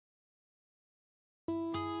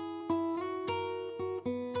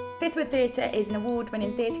Fifth Word Theatre is an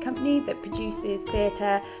award-winning theatre company that produces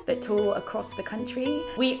theatre that tour across the country.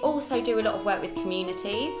 We also do a lot of work with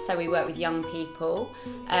communities, so we work with young people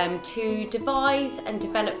to devise and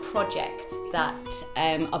develop projects that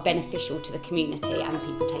are beneficial to the community and the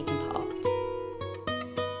people taking part.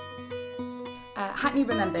 Hackney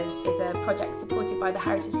Remembers is a project supported by the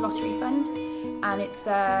Heritage Lottery Fund, and it's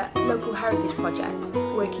a local heritage project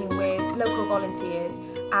working with local volunteers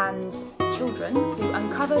and children to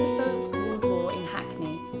uncover the First World War in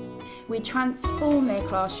Hackney. We transform their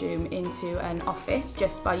classroom into an office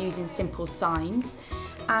just by using simple signs,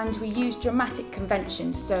 and we use dramatic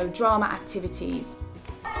conventions, so drama activities.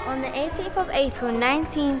 On the 18th of April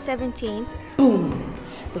 1917, boom!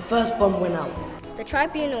 The first bomb went out. The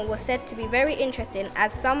tribunal was said to be very interesting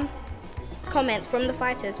as some comments from the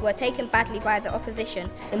fighters were taken badly by the opposition.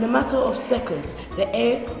 In a matter of seconds, the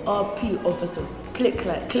ARP officers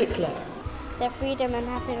click-clack, click-clack. Their freedom and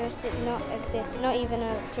happiness did not exist, not even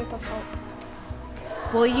a drip of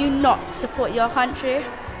hope. Will you not support your country?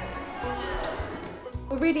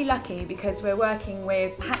 We're really lucky because we're working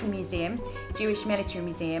with Hackney Museum, Jewish Military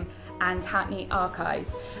Museum, and Hackney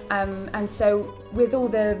Archives. And so with all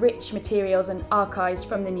the rich materials and archives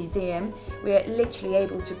from the museum, we're literally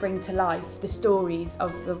able to bring to life the stories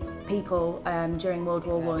of the people during World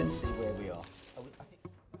War I.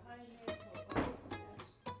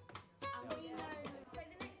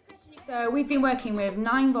 So we've been working with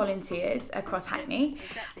 9 volunteers across Hackney,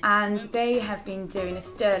 and they have been doing a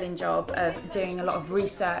sterling job of doing a lot of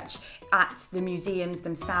research at the museums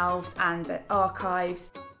themselves and at archives.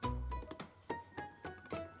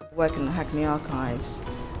 Working at Hackney Archives,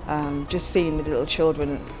 just seeing the little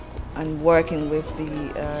children and working with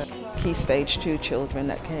the Key Stage 2 children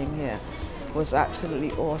that came here was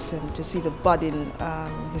absolutely awesome. To see the budding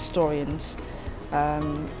historians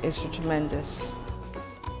is tremendous.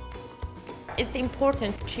 It's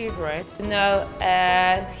important for children to know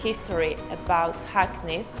history about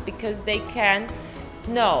Hackney because they can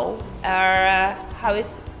know how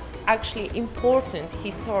it's actually important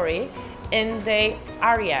history in the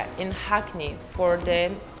area in Hackney for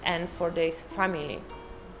them and for their family.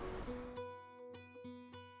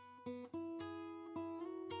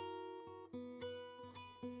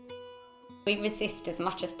 We resist as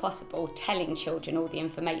much as possible telling children all the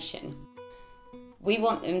information. We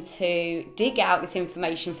want them to dig out this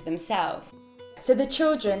information for themselves. So the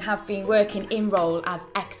children have been working in role as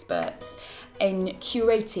experts in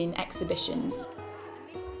curating exhibitions.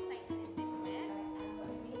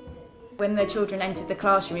 When the children entered the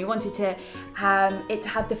classroom, we wanted it to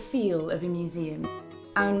have the feel of a museum.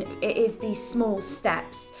 And it is these small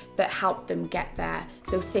steps that help them get there.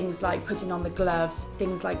 So things like putting on the gloves,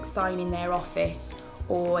 things like signing their office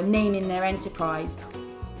or naming their enterprise.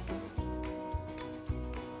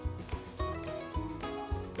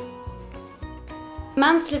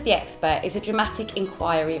 Mantle of the Expert is a dramatic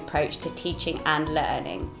inquiry approach to teaching and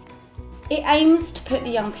learning. It aims to put the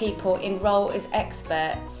young people in role as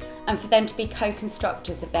experts and for them to be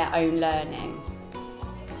co-constructors of their own learning.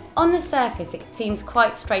 On the surface it seems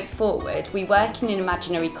quite straightforward. We work in an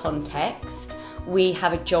imaginary context, we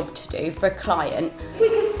have a job to do for a client. If we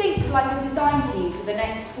can think like a design team for the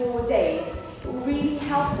next 4 days, it will really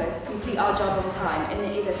help us complete our job on time, and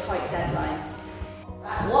it is a tight deadline.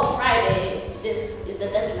 What Friday is the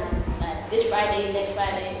deadline? Like this Friday, next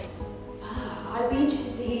Friday? I'd be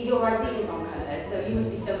interested to hear your ideas on colours, so you must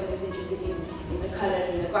be someone who's interested in the colours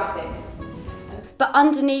and the graphics. But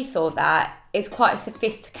underneath all that is quite a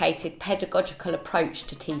sophisticated pedagogical approach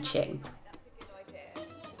to teaching.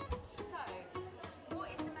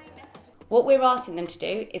 What we're asking them to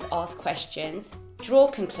do is ask questions, draw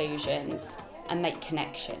conclusions and make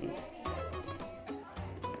connections.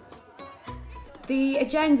 The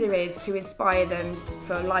agenda is to inspire them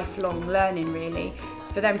for lifelong learning, really,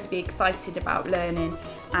 for them to be excited about learning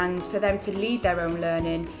and for them to lead their own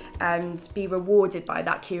learning and be rewarded by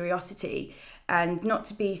that curiosity and not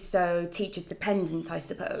to be so teacher dependent, I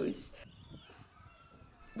suppose.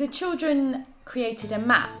 The children created a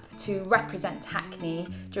map to represent Hackney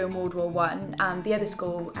during World War I, and the other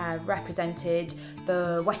school represented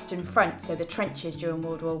the Western Front, so the trenches during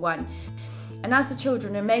World War I. And as the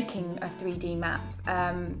children are making a 3D map,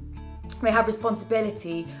 they have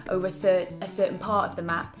responsibility over a certain part of the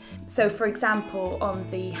map. So for example, on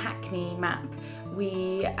the Hackney map,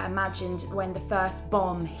 we imagined when the first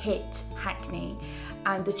bomb hit Hackney,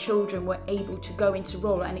 and the children were able to go into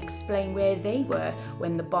role and explain where they were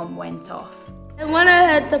when the bomb went off. And when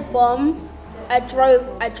I heard the bomb, I drove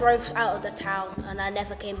out of the town and I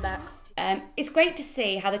never came back. It's great to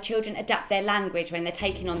see how the children adapt their language when they're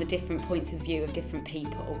taking on the different points of view of different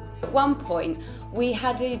people. At one point, we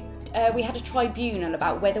had a tribunal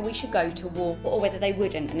about whether we should go to war or whether they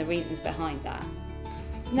wouldn't, and the reasons behind that.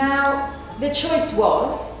 Now, the choice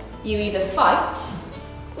was you either fight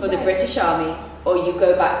for the British Army or you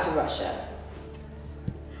go back to Russia.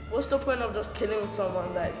 What's the point of just killing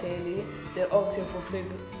someone like daily, then asking for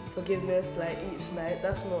forgiveness like each night?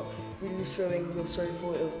 That's not really showing you're sorry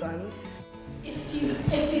for what you've done.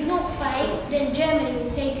 If you don't fight, then Germany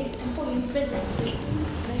will take you and put you in prison.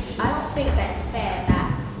 I don't think that's fair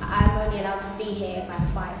that I'm only allowed to be here if I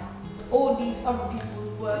fight. All these other people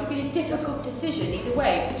were. It would have been a difficult decision either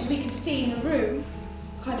way, because we can see in the room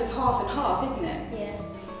kind of half and half, isn't it? Yeah.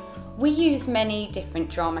 We use many different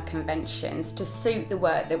drama conventions to suit the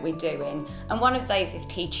work that we're doing, and one of those is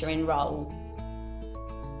teacher in role.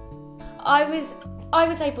 I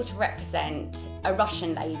was able to represent a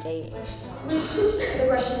Russian lady. Where should the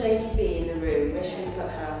Russian lady be in the room? Where should we put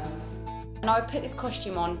her? And I would put this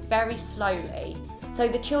costume on very slowly, so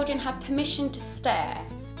the children had permission to stare.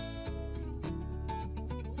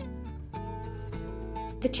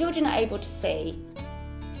 The children are able to see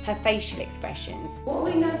her facial expressions. What are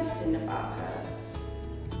we noticing about her?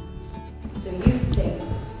 So you think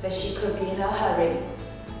that she could be in a hurry.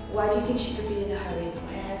 Why do you think she could be in a hurry?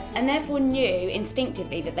 And therefore knew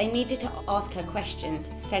instinctively that they needed to ask her questions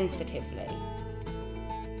sensitively.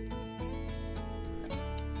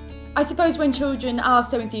 I suppose when children are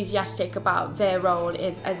so enthusiastic about their role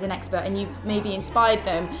as an expert and you've maybe inspired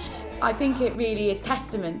them, I think it really is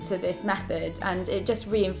testament to this method, and it just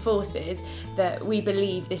reinforces that we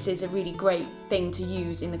believe this is a really great thing to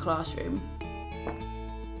use in the classroom.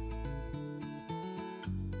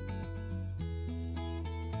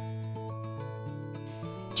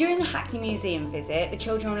 During the Hackney Museum visit, the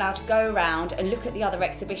children were allowed to go around and look at the other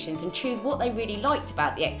exhibitions and choose what they really liked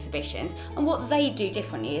about the exhibitions and what they do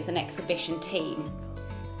differently as an exhibition team.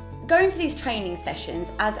 Going for these training sessions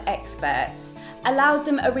as experts allowed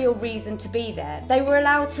them a real reason to be there. They were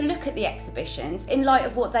allowed to look at the exhibitions in light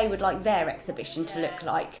of what they would like their exhibition to look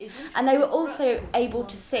like. And they were also able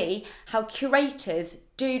to see how curators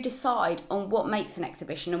do decide on what makes an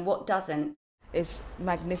exhibition and what doesn't. It's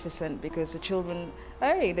magnificent because the children,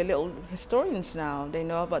 hey, they're little historians now. They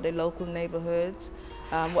know about their local neighbourhoods,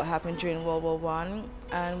 what happened during World War I,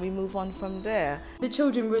 and we move on from there. The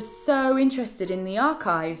children were so interested in the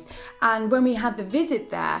archives, and when we had the visit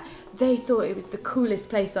there, they thought it was the coolest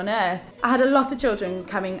place on earth. I had a lot of children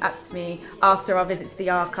coming up to me after our visit to the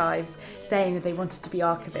archives saying that they wanted to be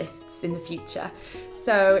archivists in the future.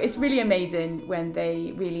 So it's really amazing when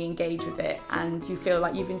they really engage with it and you feel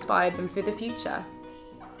like you've inspired them for the future.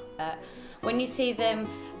 When you see them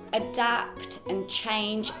adapt and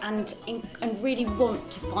change and really want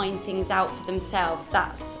to find things out for themselves,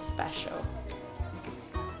 that's special.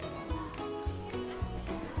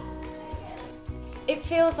 It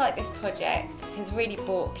feels like this project has really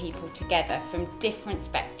brought people together from different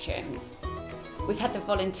spectrums. We've had the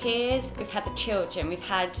volunteers, we've had the children, we've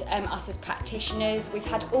had us as practitioners, we've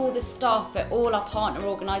had all the staff at all our partner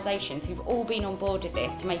organisations who've all been on board with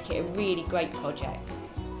this to make it a really great project.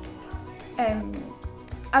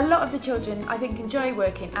 A lot of the children, I think, enjoy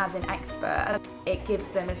working as an expert. It gives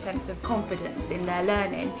them a sense of confidence in their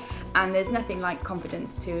learning, and there's nothing like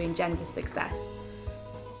confidence to engender success.